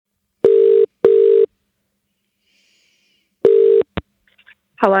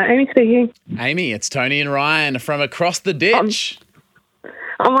Hello, Amy speaking. Amy, it's Tony and Ryan from across the ditch.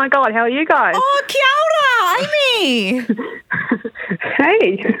 Oh my God, how are you guys? Oh, kia ora, Amy.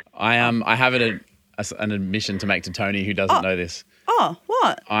 Hey. I have an admission to make to Tony who doesn't know this. Oh,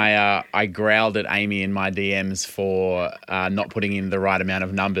 what? I growled at Amy in my DMs for not putting in the right amount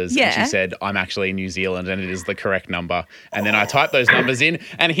of numbers. Yeah. And she said, I'm actually in New Zealand and it is the correct number. And then I typed those numbers in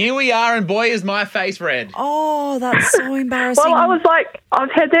and here we are and boy is my face red. Oh, that's so embarrassing. Well, I was like,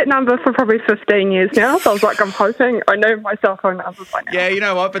 I've had that number for probably 15 years now, so I was like, I'm hoping I know my cell phone number by now. Yeah, you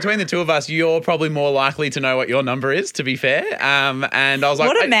know what? Between the two of us, you're probably more likely to know what your number is, to be fair. And I was like...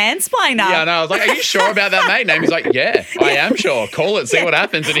 What a mansplainer. Yeah, no, I was like, are you sure about that, mate? And Amy's like, yeah, I am sure. Call it, see what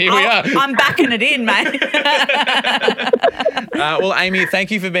happens. And here we are. I'm backing it in, mate. Well, Amy, thank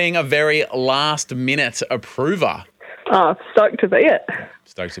you for being a very last-minute approver. Oh, stoked to be it.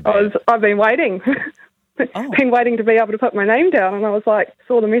 Stoked to be it. I've been waiting. Been waiting to be able to put my name down, and I was like,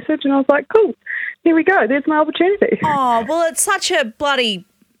 saw the message, and I was like, cool, here we go. There's my opportunity. Oh, well, it's such a bloody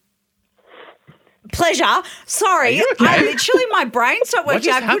pleasure. Sorry, Are you okay? my brain stopped What working.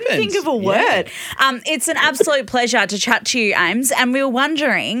 just I couldn't happened? think of a word. It's an absolute pleasure to chat to you, Ames, and we were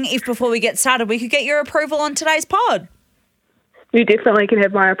wondering if before we get started we could get your approval on today's pod. You definitely can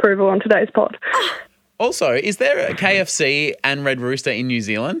have my approval on today's pod. Also, is there a KFC and Red Rooster in New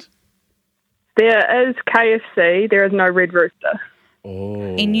Zealand? There is KFC. There is no Red Rooster.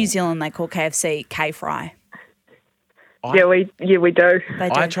 Oh. In New Zealand, they call KFC K-Fry. Yeah, we do. They do.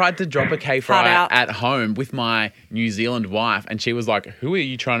 I tried to drop a Cut K-fry out. at home with my New Zealand wife, and she was like, who are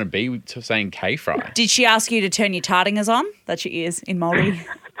you trying to be to saying K-fry? Did she ask you to turn your tardingers on? That's your ears in Māori.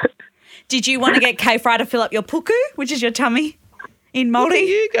 Did you want to get K-fry to fill up your puku, which is your tummy, in There Māori?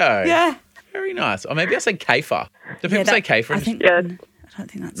 you go. Yeah. Very nice. Or maybe I said Kafer. Do people Yeah, say that- Kafer? I think. Yeah. I don't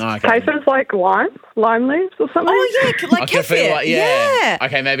think that's. No, okay. Kefir's like lime leaves or something. Oh yeah, like I feel kefir. like, yeah.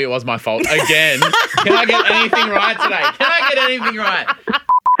 Okay, maybe it was my fault. Again. Can I get anything right today? Can I get anything right?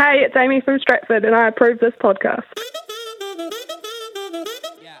 Hey, it's Amy from Stratford, and I approve this podcast.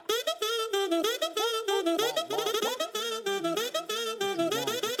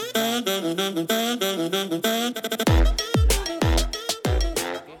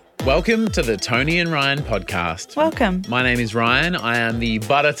 Welcome to the Tony and Ryan podcast. Welcome. My name is Ryan. I am the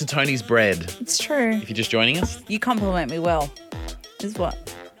butter to Tony's bread. It's true. If you're just joining us, You compliment me well. Is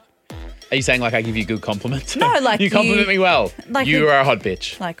what? are you saying like I give you good compliments? No, like you compliment me well. like you we- are a hot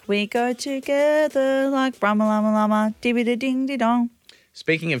bitch. Like we go together like brahma lama lama dibby da ding di dong.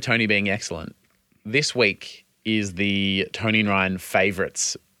 Speaking of Tony being excellent, this week is the Tony and Ryan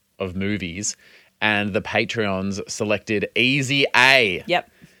favourites of movies, and the Patreons selected Easy A. Yep.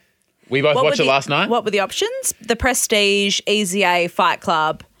 We both watched it last night. What were the options? The Prestige, Easy A, Fight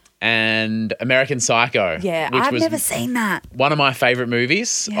Club. And American Psycho. Yeah, which I've was never seen that. one of my favourite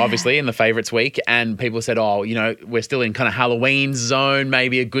movies, Yeah. obviously, in the favourites week. And people said, oh, you know, we're still in kind of Halloween zone,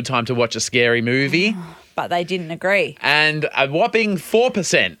 maybe a good time to watch a scary movie. But they didn't agree. And a whopping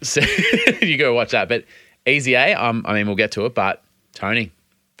 4% said you go watch that. But Easy A, I mean, we'll get to it, but Tony,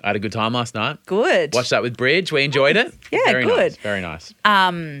 I had a good time last night. Good. Watched that with Bridge. We enjoyed it. Yeah, Very good. Nice, very nice.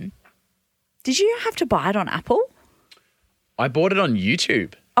 Did you have to buy it on Apple? I bought it on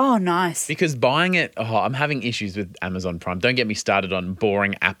YouTube. Oh, nice. Because buying it, I'm having issues with Amazon Prime. Don't get me started on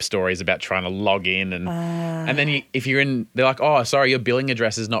boring app stories about trying to log in. And then if you're in, they're like, oh, sorry, your billing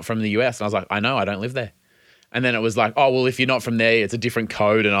address is not from the US. And I was like, I know, I don't live there. And then it was like, oh, well, if you're not from there, it's a different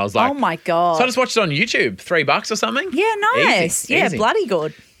code. And I was like, Oh my God. So I just watched it on YouTube, $3 or something. Yeah, nice. Easy, yeah, easy. bloody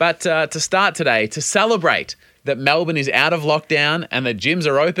good. But to start today, to celebrate that Melbourne is out of lockdown and that gyms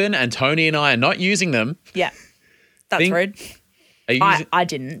are open and Tony and I are not using them. Yeah. That's Think- rude. Are you using, I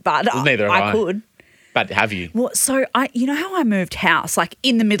didn't, but neither have I I. could. but have you? Well, so you know how I moved house, like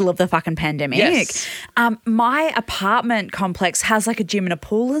in the middle of the fucking pandemic? Yes. My apartment complex has like a gym and a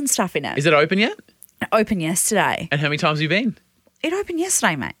pool and stuff in it. Is it open yet? It opened yesterday. And how many times have you been? It opened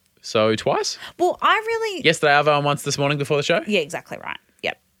yesterday, mate. So twice? Well, I really... Yesterday, Ava, and once this morning before the show? Yeah, exactly right.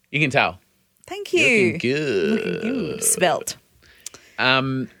 Yep. You can tell. Thank You're you. looking good. You Svelte.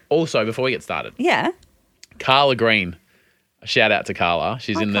 Also, before we get started, Yeah. Carla Green. A shout out to Carla.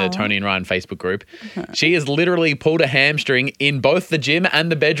 She's in the Carla. Tony and Ryan Facebook group. She has literally pulled a hamstring in both the gym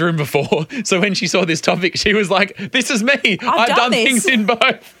and the bedroom before. So when she saw this topic, she was like, this is me. I've done this." things in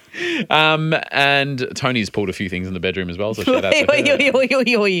both. And Tony's pulled a few things in the bedroom as well. So shout out to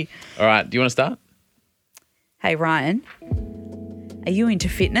her. All right. Do you want to start? Hey, Ryan, are you into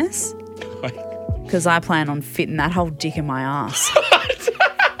fitness? Because I plan on fitting that whole dick in my ass.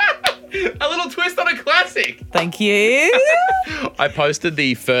 A little twist on a classic. Thank you. I posted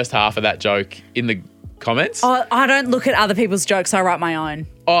the first half of that joke in the comments. Oh, I don't look at other people's jokes. I write my own.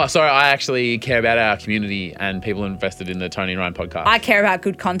 Oh, sorry. I actually care about our community and people invested in the Tony and Ryan podcast. I care about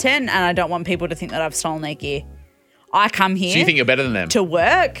good content, and I don't want people to think that I've stolen their gear. I come here So you think you're better than them? to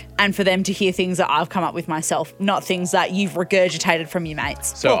work and for them to hear things that I've come up with myself, not things that you've regurgitated from your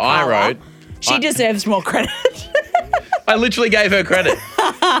mates. So Poor I Carla. wrote... She deserves more credit. I literally gave her credit.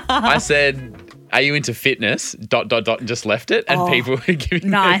 I said, are you into fitness? ... and just left it. And people were giving me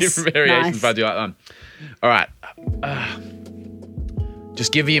nice, different variations. nice. But I do like that. All right.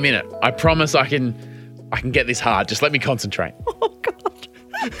 Just give me a minute. I promise I can get this hard. Just let me concentrate. Oh, God.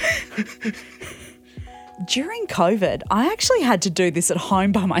 During COVID, I actually had to do this at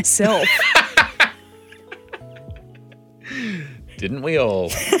home by myself. Didn't we all?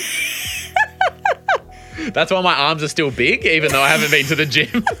 That's why my arms are still big, even though I haven't been to the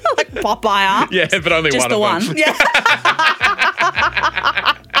gym. Like Popeye arms. Yeah, but only Just one the of them. one. Yeah.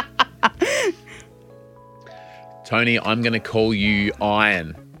 Tony, I'm going to call you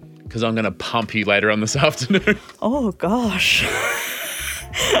Iron because I'm going to pump you later on this afternoon. Oh, gosh.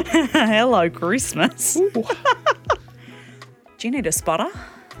 Hello, Christmas. Do you need a spotter?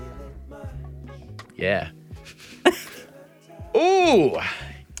 Yeah. Ooh.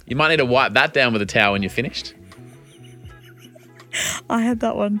 You might need to wipe that down with a towel when you're finished. I had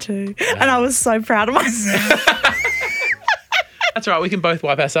that one too. And I was so proud of myself. That's all right. We can both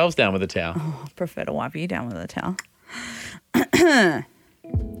wipe ourselves down with a towel. I prefer to wipe you down with a towel.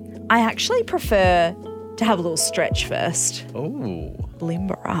 I actually prefer to have a little stretch first. Ooh.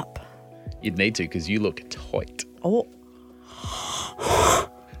 Limber up. You'd need to because you look tight. Oh.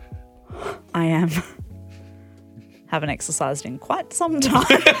 I am. Haven't exercised in quite some time.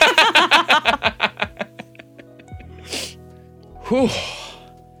 Whew.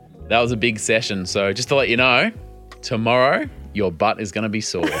 That was a big session. So just to let you know, tomorrow your butt is going to be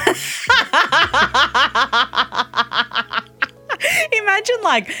sore. Imagine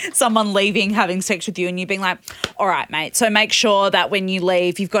like someone leaving, having sex with you, and you being like, all right, mate, so make sure that when you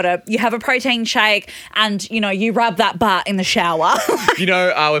leave, you have a protein shake and, you rub that butt in the shower.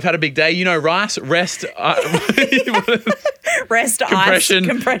 We've had a big day. Rice, rest, Rest, compression, ice,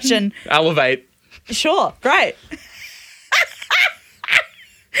 compression. Elevate. Sure, great.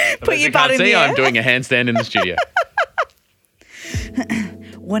 Put your butt in the air. I'm doing a handstand in the studio.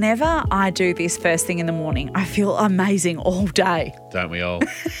 Whenever I do this first thing in the morning, I feel amazing all day. Don't we all?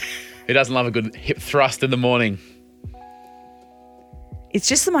 Who doesn't love a good hip thrust in the morning? It's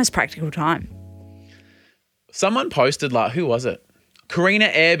just the most practical time. Someone posted, who was it? Karina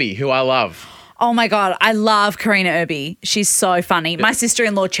Airby, who I love. Oh my God, I love Karina Irby. She's so funny. My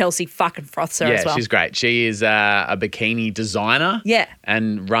sister-in-law Chelsea fucking froths her as well. Yeah, she's great. She is a bikini designer. Yeah.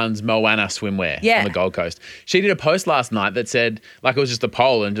 And runs Moana Swimwear Yeah. on the Gold Coast. She did a post last night that said, it was just a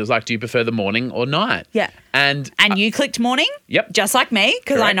poll, and it was like, do you prefer the morning or night? Yeah. And you clicked morning? Yep. Just like me,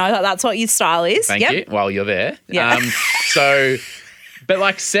 because I Correct. know that that's what your style is. Thank you. While you're there. Yeah. But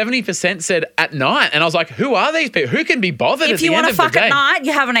 70% said at night. And I was like, who are these people? Who can be bothered at If the you end want of to the fuck day? at night,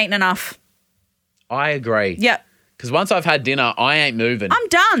 you haven't eaten enough. I agree. Yep. Because once I've had dinner, I ain't moving. I'm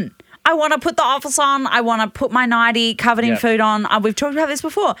done. I want to put the office on. I want to put my nightie covered in Yep. food on. We've talked about this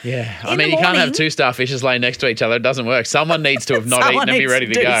before. Yeah. In the you can't have morning- two starfishes laying next to each other. It doesn't work. Someone needs to have not Someone eaten and be needs ready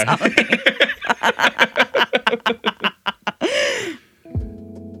to do go. something.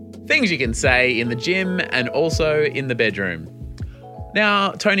 Things you can say in the gym and also in the bedroom.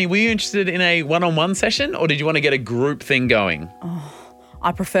 Now, Tony, were you interested in a one-on-one session or did you want to get a group thing going?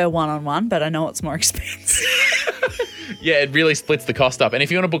 I prefer one-on-one, but I know it's more expensive. Yeah, it really splits the cost up. And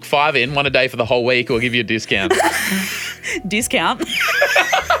if you want to book 5 in, one a day for the whole week, we'll give you a discount. Discount.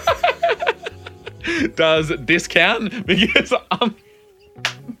 Does discount? Because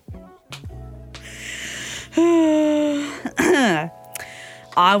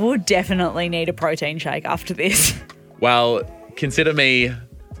I will definitely need a protein shake after this. well, consider me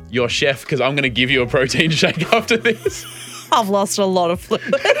your chef because I'm going to give you a protein shake after this. I've lost a lot of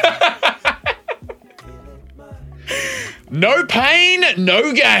fluid. No pain,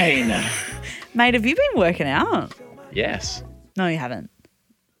 no gain. Mate, have you been working out? Yes. No, you haven't.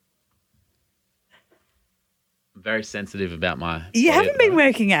 I'm very sensitive about my You body haven't at the been moment.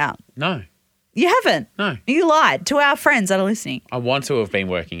 working out. No. You haven't? No. You lied to our friends that are listening. I want to have been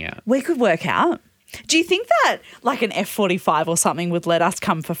working out. We could work out. Do you think that like an F45 or something would let us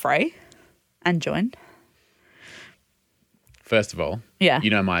come for free and join? First of all, Yeah. you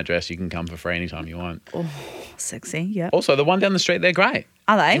know my address. You can come for free anytime you want. Sexy, yeah. Also, the one down the street, they're great.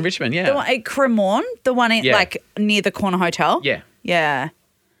 Are they? In Richmond, yeah. The one at Cremorne, the one in, Yeah. like near the Corner Hotel? Yeah. Yeah.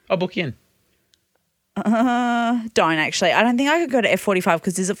 I'll book you in. Don't actually. I don't think I could go to F45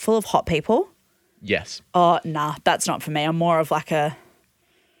 because is it full of hot people? Yes. Oh, nah, that's not for me. I'm more of like a,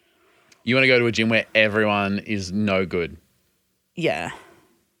 You want to go to a gym where everyone is no good. yeah.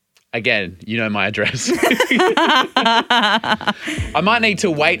 Again, you know my address. I might need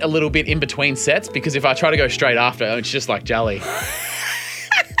to wait a little bit in between sets because if I try to go straight after, it's just like jelly.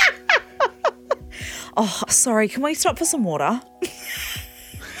 Oh, sorry. Can we stop for some water?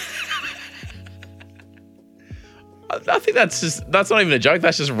 I think that's not even a joke.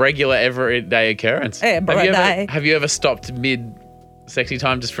 That's just regular everyday occurrence. Everyday. Have you ever stopped mid sexy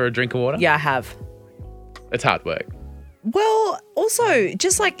time just for a drink of water? Yeah, I have. It's hard work. Well, also,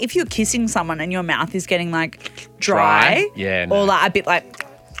 just like if you're kissing someone and your mouth is getting like dry. Yeah. No. Or like a bit like.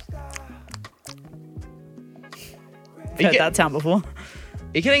 Heard that sound before. Are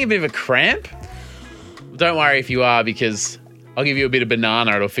you getting a bit of a cramp? Don't worry if you are, because I'll give you a bit of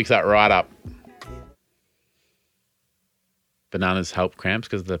banana. It'll fix that right up. Bananas help cramps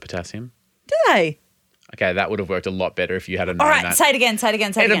because of the potassium. Do they? Okay, that would have worked a lot better if you had known All right, that. say it again.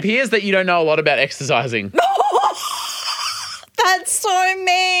 It appears that you don't know a lot about exercising. That's so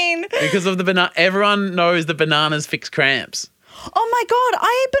mean. Because of the banana. Everyone knows that bananas fix cramps. Oh my God,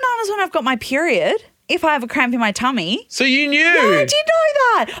 I eat bananas when I've got my period. If I have a cramp in my tummy. So you knew. Yeah, I did know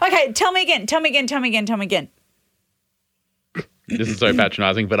that. Okay, tell me again. This is so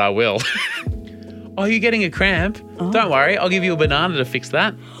patronising, but I will. Oh, you're getting a cramp? Oh. Don't worry, I'll give you a banana to fix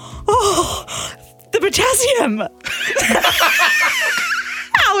that. Oh, the potassium.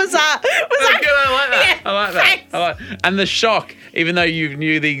 How was that? Good, I like that. Yeah, I like that. I like. And the shock, even though you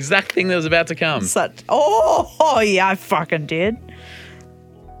knew the exact thing that was about to come. Yeah, I fucking did.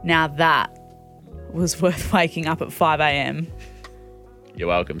 Now that was worth waking up at 5 a.m. You're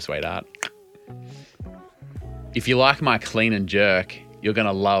welcome, sweetheart. If you like my clean and jerk, you're going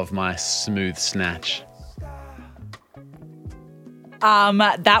to love my smooth snatch.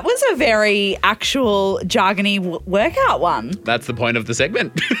 That was a very actual jargony workout one. That's the point of the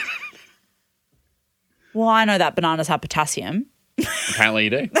segment. Well, I know that bananas have potassium. Apparently you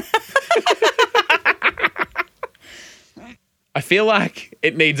do. I feel like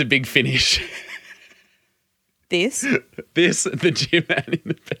it needs a big finish. This, the gym, and in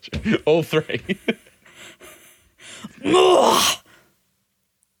the bedroom. All three.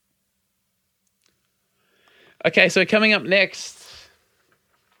 Okay, so coming up next.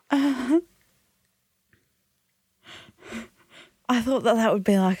 I thought that would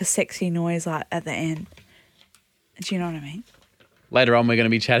be like a sexy noise like at the end. Do you know what I mean? Later on, we're going to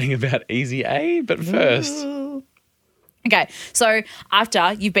be chatting about Easy A, but first. Okay, so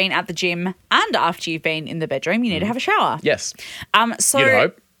after you've been at the gym and after you've been in the bedroom, you need to have a shower. Yes. So you'd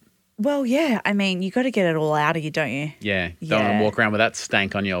hope. Well, yeah. I mean, you got to get it all out of you, don't you? Yeah. Don't want to walk around with that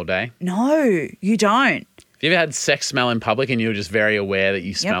stank on you all day. No, you don't. Have you ever had sex smell in public and you were just very aware that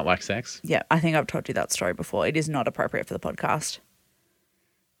you smelled like sex? Yeah, I think I've told you that story before. It is not appropriate for the podcast.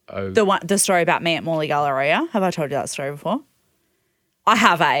 Oh. The story about me at Morley Galleria. Have I told you that story before? I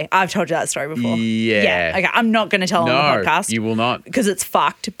have, I've told you that story before. Yeah. Okay, I'm not going to tell on the podcast. You will not. Because it's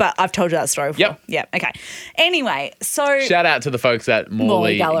fucked, but I've told you that story before. Yep. Yeah, okay. Anyway, so... Shout out to the folks at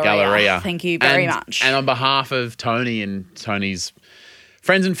Morley Galleria. Thank you very much. And on behalf of Tony and Tony's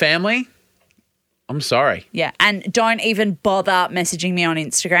friends and family, I'm sorry. Yeah, and don't even bother messaging me on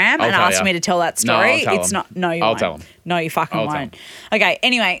Instagram and asking me to tell that story. No, I'll tell them. No, you I'll won't. tell them. No, you fucking I'll tell won't. Okay,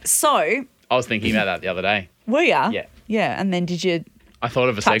 anyway, so... I was thinking about that the other day. Were ya? Yeah. Yeah, and then did you... I thought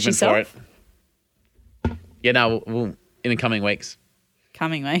of a Touch segment yourself? for it. Yeah, no, we'll in the coming weeks.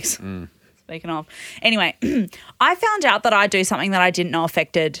 Coming weeks. Speaking of. Anyway, I found out that I do something that I didn't know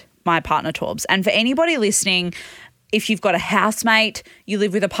affected my partner, Torbs. And for anybody listening, if you've got a housemate, you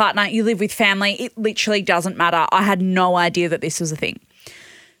live with a partner, you live with family, it literally doesn't matter. I had no idea that this was a thing.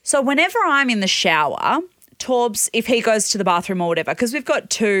 So whenever I'm in the shower, Torbs, if he goes to the bathroom or whatever, because we've got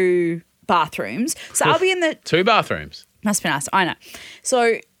 2 bathrooms, so I'll be in the... 2 bathrooms? Must be nice. I know.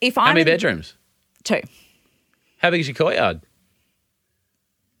 So if I'm... How many bedrooms? 2. How big is your courtyard?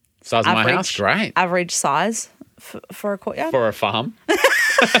 Size of my house? Great. Average size for a courtyard. For a farm?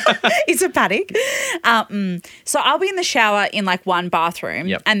 It's a paddock. So I'll be in the shower in like one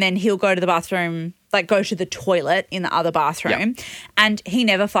bathroom and then he'll go to the bathroom, like go to the toilet in the other bathroom and he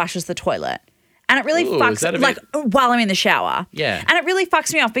never flushes the toilet. And it really fucks, like, while I'm in the shower. Yeah. And it really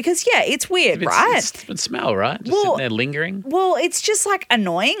fucks me off because, it's weird, right? It's a smell, right? Just sitting there lingering. Well, it's just, like,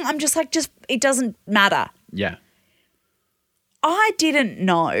 annoying. I'm just like, it doesn't matter. Yeah. I didn't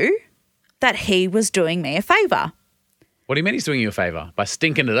know that he was doing me a favour. What do you mean he's doing you a favour? By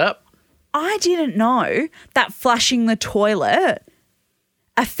stinking it up? I didn't know that flushing the toilet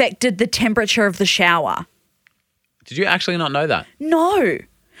affected the temperature of the shower. Did you actually not know that? No.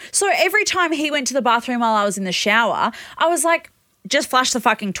 So every time he went to the bathroom while I was in the shower, I was like, just flush the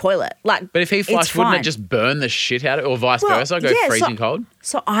fucking toilet. Like, But if he flushed, wouldn't it just burn the shit out of it, or vice versa, go freezing cold?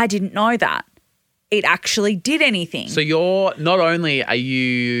 So I didn't know that it actually did anything. So you're not only are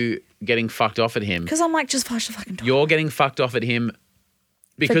you getting fucked off at him, Because I'm like, just flush the fucking toilet. you're getting fucked off at him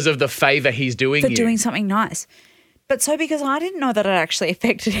because of the favour he's doing For you. doing something nice. But so because I didn't know that it actually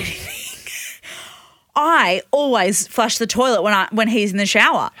affected anything, I always flush the toilet when he's in the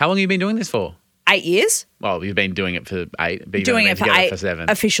shower. How long have you been doing this for? 8 years. Well, you've been doing it for 8. But you've Doing only it been for together 8. for 7.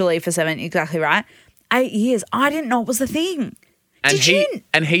 Officially for 7, exactly right. 8 years. I didn't know it was the thing. And Did you?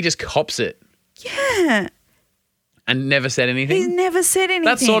 And he just cops it Yeah. and never said anything. He's never said anything.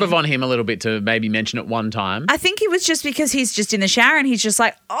 That's sort of on him a little bit to maybe mention it one time. I think it was just because he's just in the shower and he's just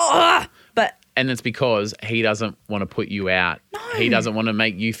like, oh, but And it's because he doesn't want to put you out. No. He doesn't want to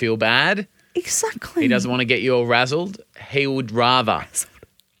make you feel bad. exactly. He doesn't want to get you all razzled. He would rather,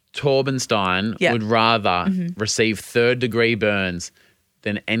 Torbenstein Yeah. would rather receive 3rd-degree burns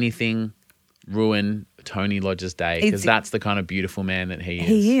than anything ruin Tony Lodge's day, because It's- that's the kind of beautiful man that he is.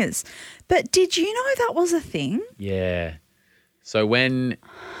 He is. But did you know that was a thing? Yeah. So when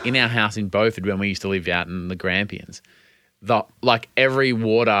in our house in Beaufort, when we used to live out in the Grampians, every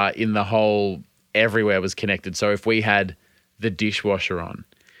water in the whole everywhere was connected. So if we had the dishwasher on,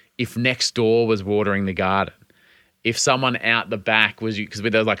 if next door was watering the garden, if someone out the back was, because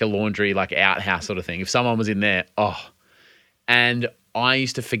there was like a laundry, like outhouse sort of thing, if someone was in there, and I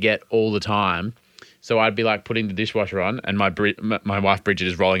used to forget all the time. So I'd be like putting the dishwasher on, and my wife Bridget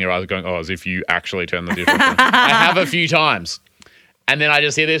is rolling her eyes going, as if you actually turn the dishwasher on. I have a few times. And then I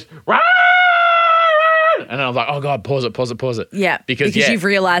just hear this, "Rah, rah," and I was like, oh God, pause it. Yeah. Because you've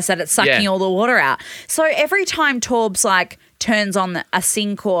realised that it's sucking all the water out. So every time Torbs like turns on a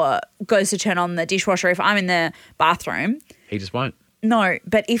sink or goes to turn on the dishwasher, if I'm in the bathroom, he just won't. no,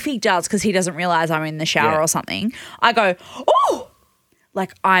 but if he does, because he doesn't realise I'm in the shower Yeah. or something, I go, oh,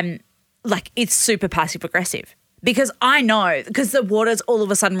 like it's super passive aggressive because I know because the water's all of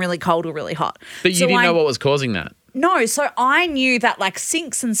a sudden really cold or really hot. But you didn't know what was causing that. No, so I knew that like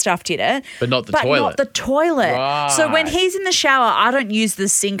sinks and stuff did it. But not the toilet. Not the toilet. So when Right. he's in the shower, I don't use the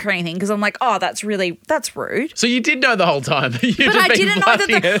sink or anything because I'm like, oh, that's rude. So you did know the whole time. But I didn't know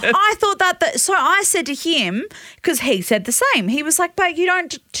that. I thought that. So I said to him, because he said the same. He was like, but you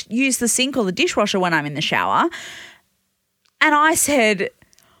don't use the sink or the dishwasher when I'm in the shower. And I said,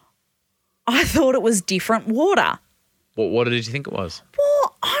 I thought it was different water. What did you think it was?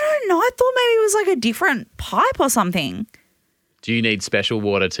 Well, I don't know. I thought maybe it was like a different pipe or something. Do you need special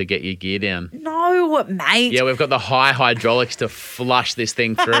water to get your gear down? No, mate. Yeah, we've got the high hydraulics to flush this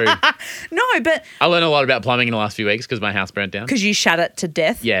thing through. No, but I learned a lot about plumbing in the last few weeks because my house burnt down. because you shut it to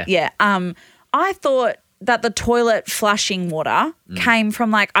death. Yeah. Yeah. I thought that the toilet flushing water came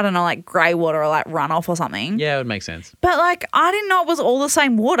from like, I don't know, like grey water or like runoff or something. Yeah, it would make sense. But like, I didn't know it was all the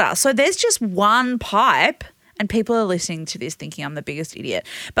same water. So there's just one pipe. And people are listening to this thinking I'm the biggest idiot.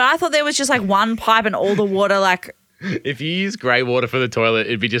 But I thought there was just like one pipe and all the water like. If you use grey water for the toilet,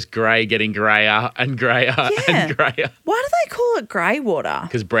 it'd be just grey getting greyer and greyer and greyer. Why do they call it grey water?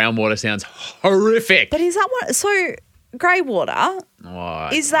 Because brown water sounds horrific. But is that what? So grey water, Oh,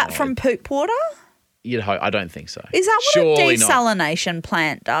 is that from poop water? You'd hope. I don't think so. Is that what Surely a desalination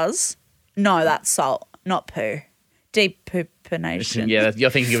plant does? No, that's salt, not poo. Depoopination. Yeah, you're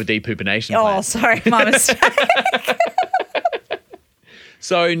thinking of a depoopination Oh, plant. sorry, my mistake.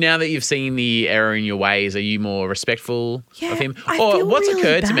 So now that you've seen the error in your ways, are you more respectful of him? I Or feel what's really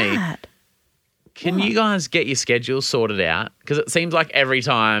occurred to me, bad. can you guys get your schedule sorted out? Because it seems like every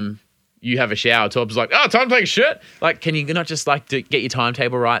time you have a shower, Torb's like, oh, time to take a shit. Like, can you not just like get your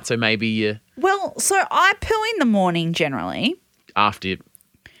timetable right so maybe you, Well, so I poo in the morning generally, after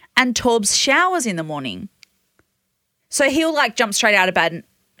and Torbs showers in the morning. So he'll like jump straight out of bed.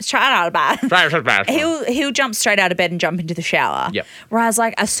 He'll jump straight out of bed and jump into the shower. Yep. Whereas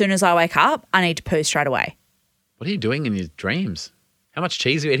like as soon as I wake up, I need to poo straight away. What are you doing in your dreams? How much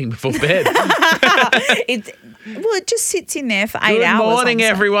cheese are you eating before bed? It just sits in there for 8 Good hours. morning,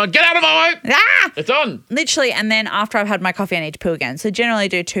 everyone. Get out of my way. Ah! It's on. Literally, and then after I've had my coffee, I need to poo again. So generally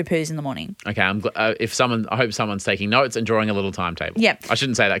do 2 poos in the morning. Okay, I hope someone's taking notes and drawing a little timetable. Yep. I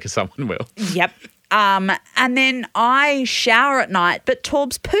shouldn't say that because someone will. Yep. And then I shower at night, but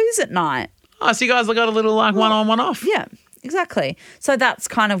Torbs poos at night. Oh, so you guys got a little like one on, one off. Yeah, exactly. So that's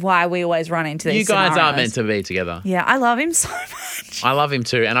kind of why we always run into these You guys scenarios. aren't meant to be together. Yeah, I love him so much. I love him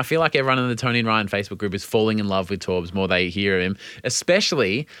too. And I feel like everyone in the Tony and Ryan Facebook group is falling in love with Torbs more they hear of him,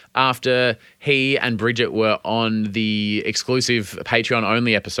 especially after he and Bridget were on the exclusive Patreon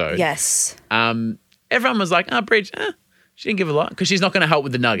only episode. Yes. Everyone was like, oh, Bridge, She didn't give a lot because she's not going to help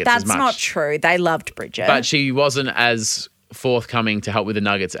with the Nuggets as That's much. not true. They loved Bridget. But she wasn't as forthcoming to help with the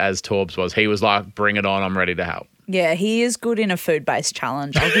Nuggets as Torbs was. He was like, bring it on, I'm ready to help. Yeah, he is good in a food-based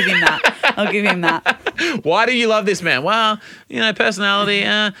challenge. I'll give him that. I'll give him that. Why do you love this man? Well, personality,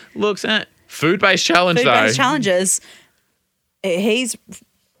 looks, food-based challenge though. Food-based challenges. He's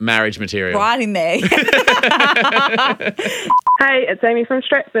Marriage material. right in there. Hey, it's Amy from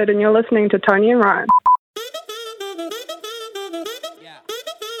Stratford, and you're listening to Tony and Ryan.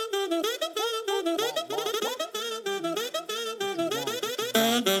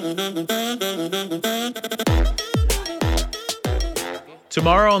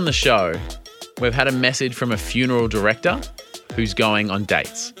 Tomorrow on the show, we've had a message from a funeral director who's going on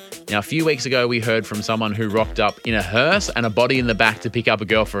dates. Now, a few weeks ago, we heard from someone who rocked up in a hearse and a body in the back to pick up a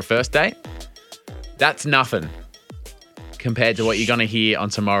girl for a first date. That's nothing compared to what you're going to hear on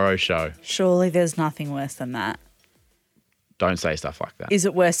tomorrow's show. Surely there's nothing worse than that. Don't say stuff like that. Is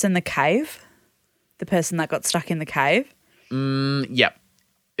it worse than the cave? The person that got stuck in the cave? Yep.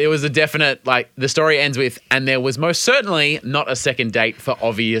 It was a definite, the story ends with, and there was most certainly not a second date for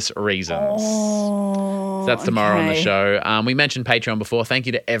obvious reasons. So that's tomorrow on the show. We mentioned Patreon before. Thank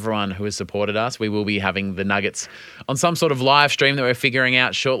you to everyone who has supported us. We will be having the Nuggets on some sort of live stream that we're figuring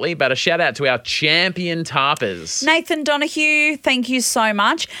out shortly. But a shout out to our champion tarpers. Nathan Donahue, thank you so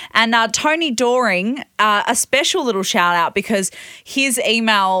much. And Tony Doring, a special little shout out because his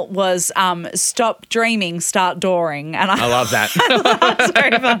email was stop dreaming, start dooring. And I love that. That's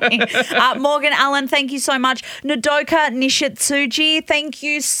very funny. Morgan Allen, thank you so much. Nodoka Nishitsuji, thank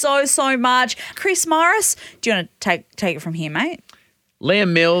you so, so much. Chris Morris, do you want to take it from here, mate?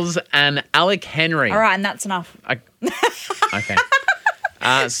 Liam Mills and Alec Henry. All right, and that's enough. Okay.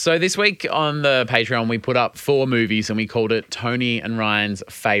 So this week on the Patreon, we put up 4 movies and we called it Tony and Ryan's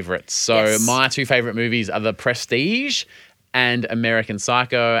favourites. So my 2 favourite movies are The Prestige and American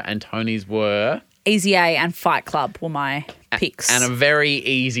Psycho, and Tony's were... Easy A and Fight Club were my picks. And a very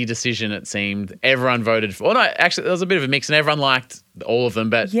easy decision, it seemed. Everyone voted for... Well, no, actually, there was a bit of a mix and everyone liked all of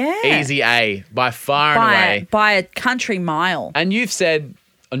them, but Easy A by far and away. By a country mile. And you've said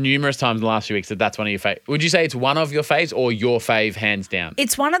numerous times in the last few weeks that that's one of your faves. Would you say it's one of your faves or your fave hands down?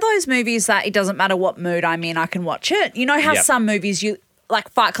 It's one of those movies that it doesn't matter what mood I'm in, I can watch it. You know how some movies like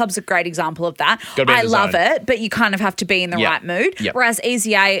Fight Club's a great example of that. I love it, but you kind of have to be in the right mood. Yep. Whereas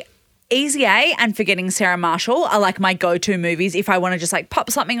Easy A and Forgetting Sarah Marshall are like my go-to movies if I want to just pop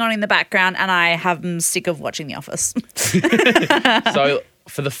something on in the background and I have them sick of watching The Office. So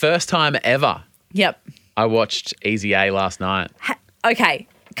for the first time ever, I watched Easy A last night. Okay,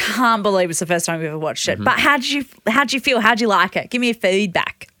 can't believe it's the first time we've ever watched it. But how'd you feel? How'd you like it? Give me a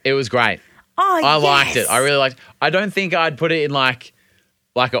feedback. It was great. Oh, I liked it. I really liked it. I don't think I'd put it in like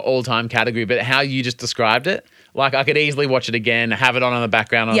an all-time category, but how you just described it, I could easily watch it again, have it on the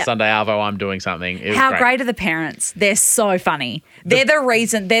background on Sunday Arvo, I'm doing something. It was How great are the parents? They're so funny. They're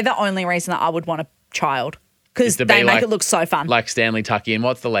the only reason that I would want a child because they make it look so fun. Like Stanley Tuccy. And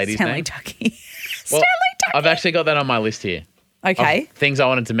what's the lady's name? Stanley Tuccy. Stanley Tuccy. I've actually got that on my list here. Okay. Things I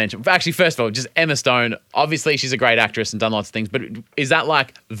wanted to mention. Actually, first of all, just Emma Stone. Obviously, she's a great actress and done lots of things, but is that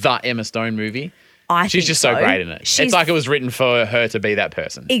like the Emma Stone movie? She's just so great in it. It's like it was written for her to be that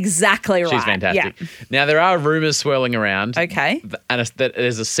person. Exactly right. She's fantastic. Yeah. Now, there are rumours swirling around. Okay. And that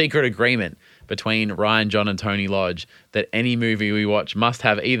there's a secret agreement between Ryan, John and Tony Lodge that any movie we watch must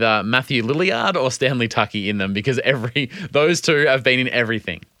have either Matthew Lillard or Stanley Tuccy in them because those two have been in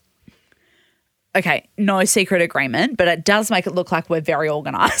everything. Okay, no secret agreement, but it does make it look like we're very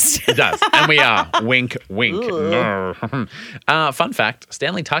organised. It does, and we are. Wink, wink. No. Fun fact,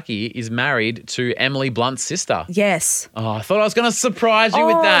 Stanley Tuccy is married to Emily Blunt's sister. Yes. Oh, I thought I was going to surprise you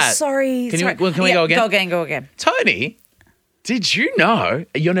with that. Sorry. Can we go again? Go again. Tony, did you know?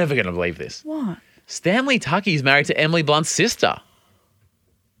 You're never going to believe this. What? Stanley Tuccy is married to Emily Blunt's sister.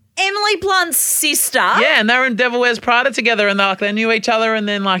 Emily Blunt's sister? Yeah, and they were in Devil Wears Prada together and they knew each other and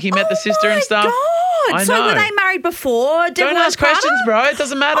then he met the sister and stuff. Oh my God. So were they married before Devil Wears Prada? Don't ask questions, bro. It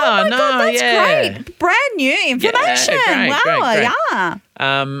doesn't matter. Oh my God, that's great. Brand new information. Great. Yeah.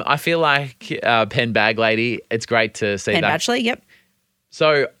 I feel like Penn Bag Lady, it's great to see Penn that. Badgley, yep.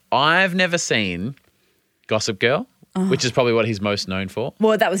 So I've never seen Gossip Girl, which is probably what he's most known for.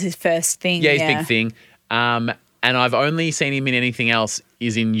 Well, that was his first thing. Yeah, his big thing. And I've only seen him in anything else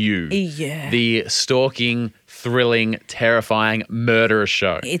is in You. Yeah. The stalking, thrilling, terrifying, murderous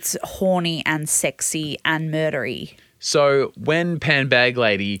show. It's horny and sexy and murdery. So when Pan Bag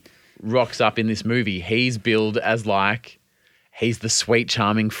Lady rocks up in this movie, he's billed as He's the sweet,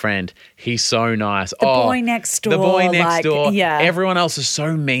 charming friend. He's so nice. The boy next door. The boy next door. Yeah. Everyone else is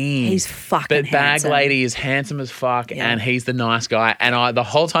so mean. He's fucking But Bag handsome. Lady is handsome as fuck, Yeah. and he's the nice guy. And the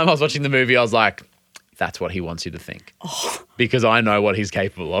whole time I was watching the movie, I was like, that's what he wants you to think. Oh. Because I know what he's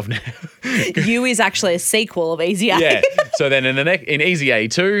capable of now. You is actually a sequel of Easy A. Yeah. So then in Easy A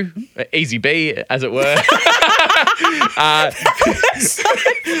 2, Easy B, as it were,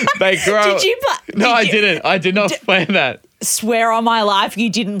 they grow. Did you No, I didn't. I did not plan that. Swear on my life you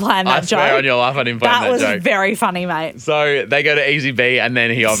didn't plan that I swear joke. on your life I didn't plan That that was joke. very funny, mate. So they go to Easy B, and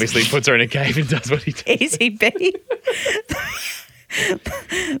then he obviously puts her in a cave and does what he does. Easy B.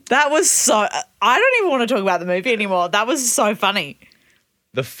 That was so. I don't even want to talk about the movie anymore. That was so funny.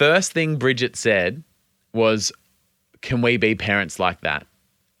 The first thing Bridget said was, "Can we be parents like that?"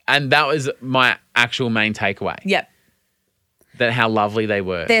 And that was my actual main takeaway. Yep. That how lovely they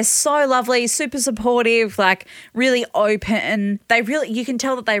were. They're so lovely, super supportive, like really open. You can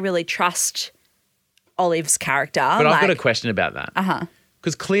tell that they really trust Olive's character. But I've got a question about that.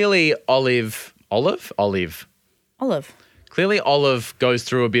 Because clearly Olive. Clearly Olive goes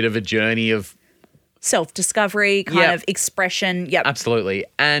through a bit of a journey of Self-discovery, kind Yep. of expression. Yep. absolutely.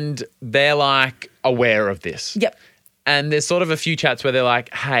 And they're like aware of this. Yep. And there's sort of a few chats where they're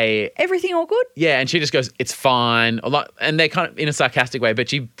like, hey, Everything all good? yeah, and she just goes, it's fine. And they're kind of in a sarcastic way, but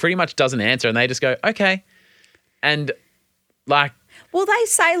she pretty much doesn't answer, and they just go, okay. And like, Well, they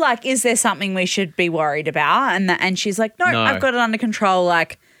say, like, is there something we should be worried about? And she's like, no, No. I've got it under control.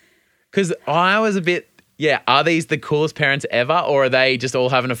 Like, because I was a bit, are these the coolest parents ever, or are they just all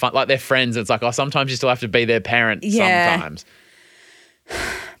having a fun, like they're friends? It's like, oh, sometimes you still have to be their parent Yeah. sometimes.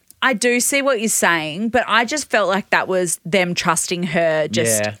 I do see what you're saying, but I just felt like that was them trusting her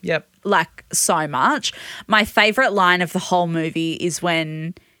just Yeah, yep. like so much. My favorite line of the whole movie is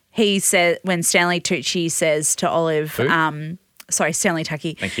when Stanley Tucci says to Olive, Who? Stanley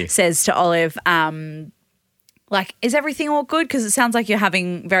Tucci Thank you. says to Olive, like, is everything all good? Because it sounds like you're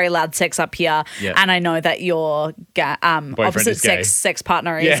having very loud sex up here, Yep. and I know that your opposite is gay. sex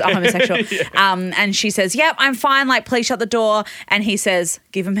partner is Yeah. a homosexual. And she says, "Yep, I'm fine. Like, please shut the door." And he says,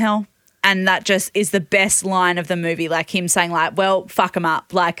 "Give him hell." And that just is the best line of the movie, like him saying, like, "Well, fuck him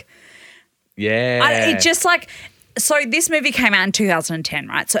up." Like, Yeah. it just like. So this movie came out in 2010,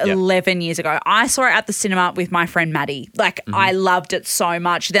 right? So Yep. 11 years ago. I saw it at the cinema with my friend Maddie. Like, Mm-hmm. I loved it so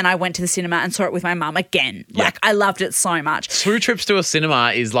much. Then I went to the cinema and saw it with my mum again. Like, I loved it so much. 2 trips to a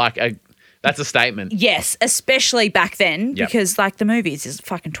cinema is like that's a statement. Yes, especially back then, Yep. because like the movies is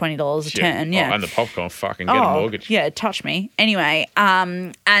fucking $20 a turn. Yeah. Oh, and the popcorn, fucking get a mortgage. Yeah, touch me. Anyway,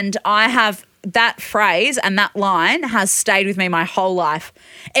 and I have that phrase and that line has stayed with me my whole life.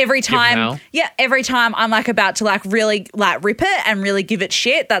 Every hell. every time I'm like about to like really like rip it and really give it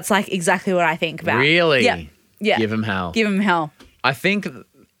shit, that's like exactly what I think about. Really? Yeah. Yeah. Give him hell. Give him hell. I think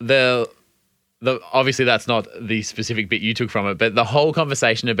the obviously that's not the specific bit you took from it, but the whole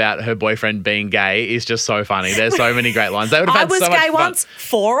conversation about her boyfriend being gay is just so funny. There's so many great lines. They would have I had was so much gay fun. once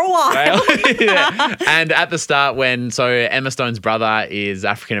for a while. Yeah. And at the start so Emma Stone's brother is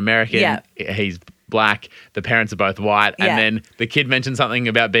African American, Yeah. he's black, the parents are both white, and Yeah. then the kid mentions something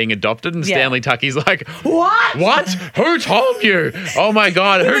about being adopted, and Yeah. Stanley Tucky's like, What? What? Who told you? Oh my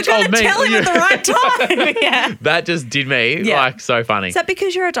God, who We're going told to me? tell him at the right time. Yeah. That just did me Yeah. like so funny. Is that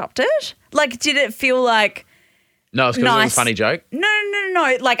because you're adopted? Like, did it feel like... No, it's because it was Nice. a funny joke.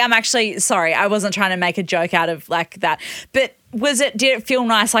 No. Like, I'm actually sorry. I wasn't trying to make a joke out of like that. But did it feel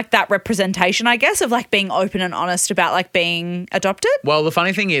nice, like that representation, I guess, of like being open and honest about like being adopted? Well, the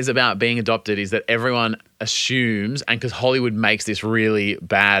funny thing is about being adopted is that everyone assumes, and because Hollywood makes this really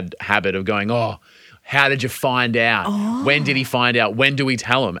bad habit of going, oh, how did you find out? When did he find out? When do we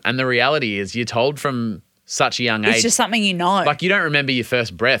tell him? And the reality is you're told from such a young age. It's just something you know. Like you don't remember your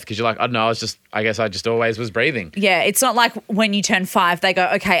first breath because you're like, I don't know, I guess I just always was breathing. yeah, it's not like when you turn 5, they go,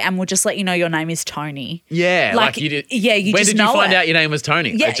 okay, and we'll just let you know your name is Tony. Yeah. Like, you did. yeah, you when just did know you find it. out your name was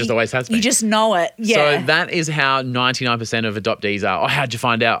Tony? Yeah, It just always has been. You just know it. Yeah. So that is how 99% of adoptees are. Oh, how'd you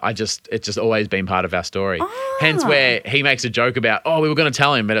find out? It's just always been part of our story. Hence where he makes a joke about, we were going to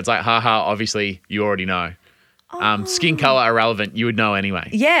tell him, but it's like, haha, obviously you already know. Skin color irrelevant. You would know anyway.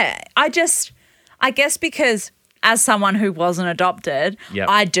 Yeah. I guess because as someone who wasn't adopted, Yep.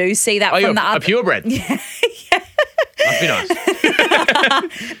 I do see that You're from the a other. purebred. Yeah. Must be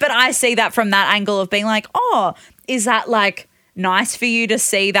nice. But I see that from that angle of being like, oh, is that like nice for you to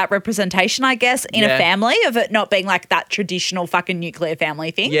see that representation, I guess, in Yeah. a family, of it not being like that traditional fucking nuclear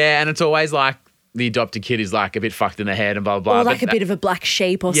family thing? Yeah, and it's always like the adopted kid is like a bit fucked in the head and blah, blah, blah. Or like but a bit of a black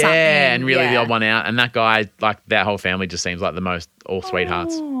sheep or yeah, something. and really the Yeah. odd one out. And that guy, like their whole family just seems like the most all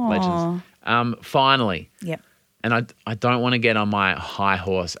sweethearts, legends. Finally, Yep. and I don't want to get on my high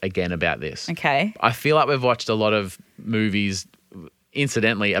horse again about this. Okay. I feel like we've watched a lot of movies,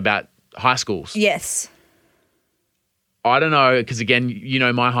 incidentally, about high schools. Yes. I don't know, because again, you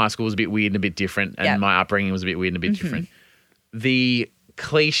know, my high school was a bit weird and a bit different, and my upbringing was a bit weird and a bit different. The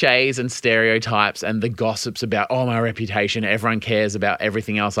cliches and stereotypes and the gossips about, oh, my reputation, everyone cares about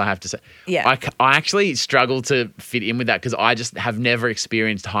everything else I have to say. Yeah. I actually struggle to fit in with that because I just have never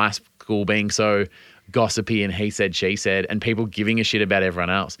experienced high school being so gossipy and he said, she said, and people giving a shit about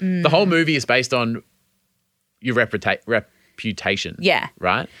everyone else. The whole movie is based on your reputation. Yeah.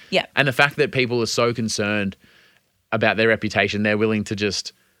 Right? Yeah. And the fact that people are so concerned about their reputation, they're willing to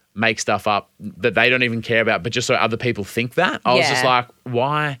just make stuff up that they don't even care about, but just so other people think that. I was just like,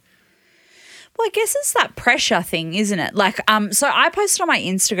 why? Well, I guess it's that pressure thing, isn't it? Like, so I posted on my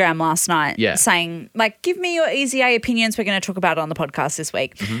Instagram last night saying, like, give me your Easy A opinions. We're going to talk about it on the podcast this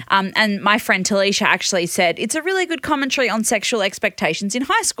week. And my friend Talisha actually said, it's a really good commentary on sexual expectations in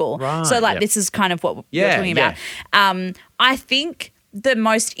high school. Right, so, like, this is kind of what we're talking about. I think the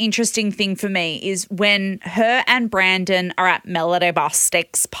most interesting thing for me is when her and Brandon are at Melody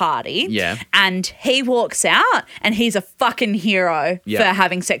Bustek's party and he walks out and he's a fucking hero for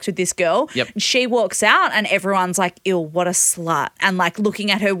having sex with this girl. She walks out and everyone's like, ew, what a slut, and like looking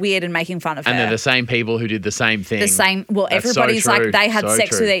at her weird and making fun of her. And they're the same people who did the same thing. That's everybody's so like they had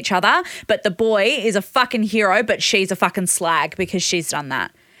sex with each other, but the boy is a fucking hero, but she's a fucking slag because she's done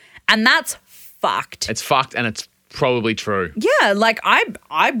that. And that's fucked. It's fucked and it's probably true. Yeah, like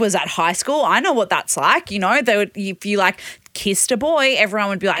I was at high school. I know what that's like. You know, they would, if you like kissed a boy, everyone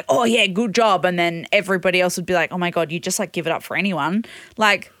would be like, "Oh yeah, good job," and then everybody else would be like, "Oh my god, you just like give it up for anyone."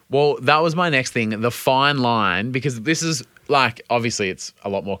 Like, well, that was my next thing, the fine line, because this is like obviously it's a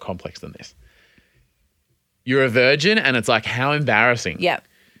lot more complex than this. You're a virgin, and it's like how embarrassing. Yeah.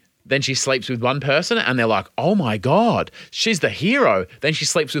 Then she sleeps with one person and they're like, oh my God, she's the hero. Then she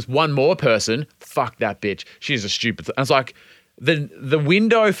sleeps with one more person. Fuck that bitch. She's a stupid. And it's like the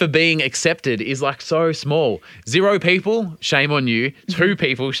window for being accepted is like so small. 0 people, shame on you. 2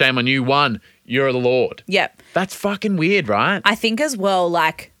 people, shame on you. 1, you're the Lord. Yep. That's fucking weird, right? I think as well,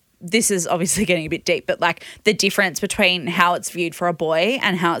 like, this is obviously getting a bit deep, but like the difference between how it's viewed for a boy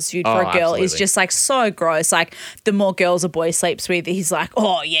and how it's viewed for a girl is just like so gross. Like the more girls a boy sleeps with, he's like,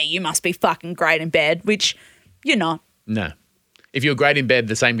 oh yeah, you must be fucking great in bed, which you're not. No. If you were great in bed,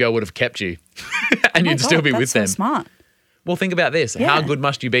 the same girl would have kept you and you'd still be with them. That's so smart. Well, think about this. Yeah. How good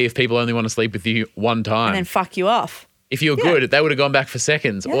must you be if people only want to sleep with you one time? And then fuck you off. If you're good, they would have gone back for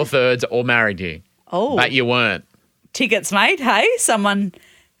seconds or thirds or married you. Oh. But you weren't. Tickets, mate. Hey, someone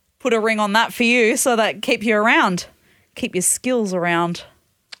put a ring on that for you so that keep you around. Keep your skills around.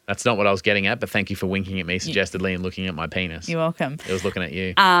 That's not what I was getting at, but thank you for winking at me suggestively and looking at my penis. You're welcome. It was looking at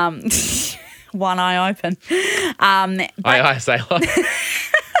you. One eye open. Aye, sailor.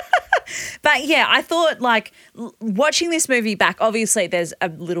 But yeah, I thought like watching this movie back, obviously there's a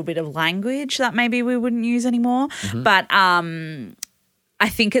little bit of language that maybe we wouldn't use anymore, but I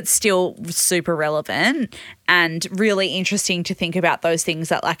think it's still super relevant and really interesting to think about those things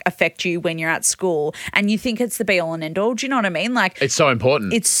that like affect you when you're at school and you think it's the be all and end all. Do you know what I mean? Like it's so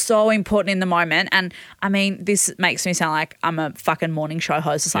important. It's so important in the moment. And I mean, this makes me sound like I'm a fucking morning show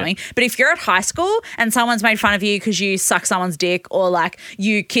host or something. Yeah. But if you're at high school and someone's made fun of you because you suck someone's dick or like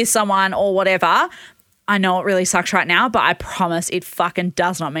you kiss someone or whatever, I know it really sucks right now, but I promise it fucking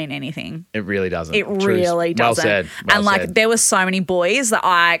does not mean anything. It really doesn't. It really doesn't. Well said. Well and like said. there were so many boys that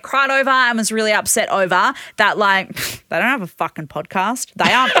I cried over and was really upset over that like they don't have a fucking podcast.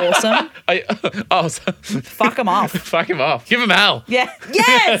 They aren't awesome. Fuck them off. Fuck them off. Give them hell. Yeah.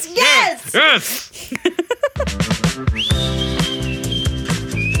 Yes. Yes. Yes.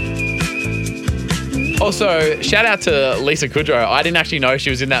 Also, shout out to Lisa Kudrow. I didn't actually know she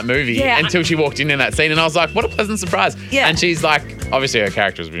was in that movie until she walked in that scene, and I was like, what a pleasant surprise. Yeah. And she's like, obviously her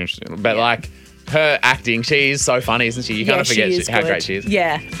character is really interesting, but like her acting, she's so funny, isn't she? You kind of forget how great she is.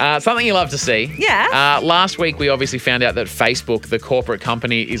 Yeah. Something you love to see. Yeah. Last week, we obviously found out that Facebook, the corporate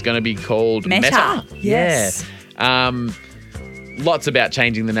company, is going to be called Meta. Yes. Yeah. Lots about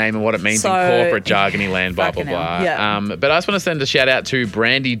changing the name and what it means in corporate jargony land, blah, blah, blah. Yeah. But I just want to send a shout out to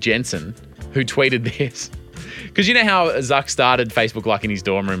Brandy Jensen, who tweeted this. Because you know how Zuck started Facebook like in his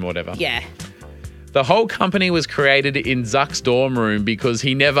dorm room or whatever? Yeah. The whole company was created in Zuck's dorm room because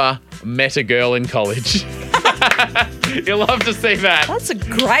he never met a girl in college. You'll love to see that. That's a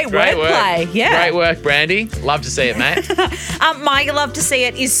great Great wordplay. work. Yeah. Great work, Brandy. Love to see it, mate. My love to see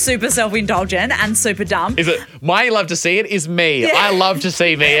it is super self-indulgent and super dumb. Is it? My love to see it is me. Yeah. I love to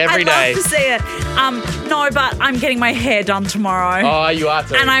see me every day. I love to see it. No, but I'm getting my hair done tomorrow. Oh, you are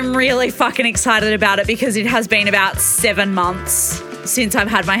too. And I'm really fucking excited about it because it has been about 7 months since I've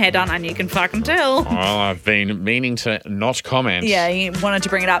had my hair done, and you can fucking tell. Well, I've been meaning to not comment. Yeah, you wanted to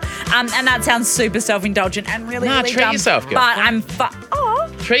bring it up. And that sounds super self-indulgent and really, Nah, really treat dumb. yourself, girl. But I'm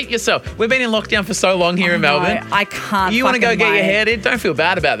Treat yourself. We've been in lockdown for so long here in Melbourne. No, I can't. You want to go fucking get your wait. hair did? Don't feel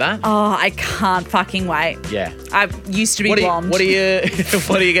bad about that. Oh, I can't fucking wait. Yeah. I used to be blonde. What are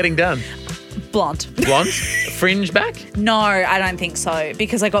you getting done? Blonde. Blonde? Fringe back? No, I don't think so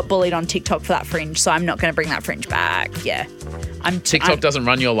because I got bullied on TikTok for that fringe, so I'm not going to bring that fringe back. Yeah. TikTok doesn't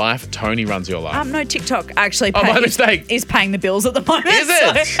run your life. Tony runs your life. No, TikTok actually my mistake. is paying the bills at the moment. Is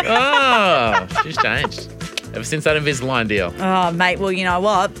it? so- Oh, she's changed. Ever since that Invisalign deal. Oh, mate, well, you know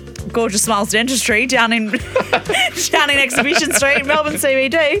what? Gorgeous Smiles Dentistry down in Exhibition Street, Melbourne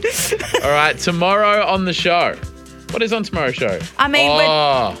CBD. All right, tomorrow on the show. What is on tomorrow's show? I mean,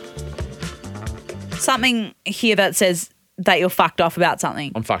 oh, something here that says that you're fucked off about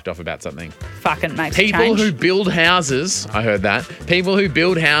something. I'm fucked off about something. Fucking makes a People change. who build houses, I heard that. People who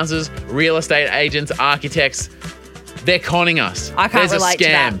build houses, real estate agents, architects, they're conning us. I can't There's relate a to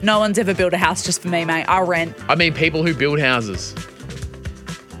scam. that. No one's ever built a house just for me, mate. I'll rent. I mean, people who build houses.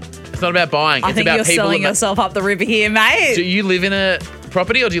 It's not about buying. I It's think about you're people. selling yourself up the river here, mate. Do you live in a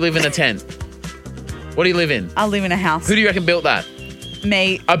property or do you live in a tent? What do you live in? I live in a house. Who do you reckon built that?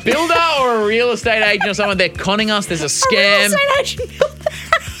 Me. A builder or a real estate agent or someone? They're conning us. There's a A real scam. estate agent built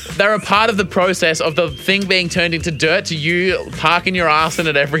that. They're a part of the process of the thing being turned into dirt to you parking your ass in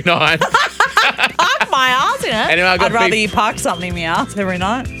it every night. Park my ass in it. Anyway, I've got I'd rather beef. you park something in my ass every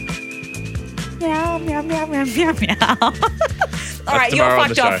night. Meow, meow, meow, meow, meow, meow. All right, you're tomorrow on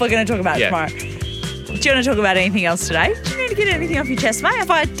fucked the off. show. We're going to talk about it Yeah. tomorrow. Do you want to talk about anything else today? Do you need to get anything off your chest, mate? Have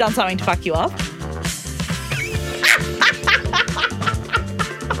I done something to fuck you up?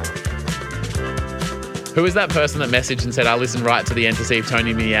 Who was that person that messaged and said, I listened right to the end to see if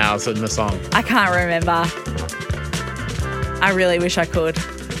Tony meows in the song? I can't remember. I really wish I could.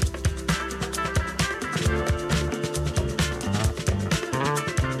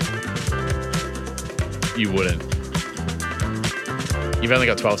 You wouldn't. You've only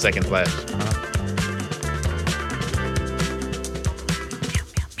got 12 seconds left.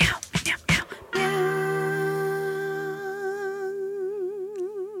 Meow, meow, meow, meow.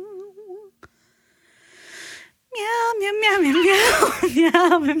 Meow, meow, meow, meow,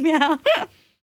 meow, meow, meow, meow.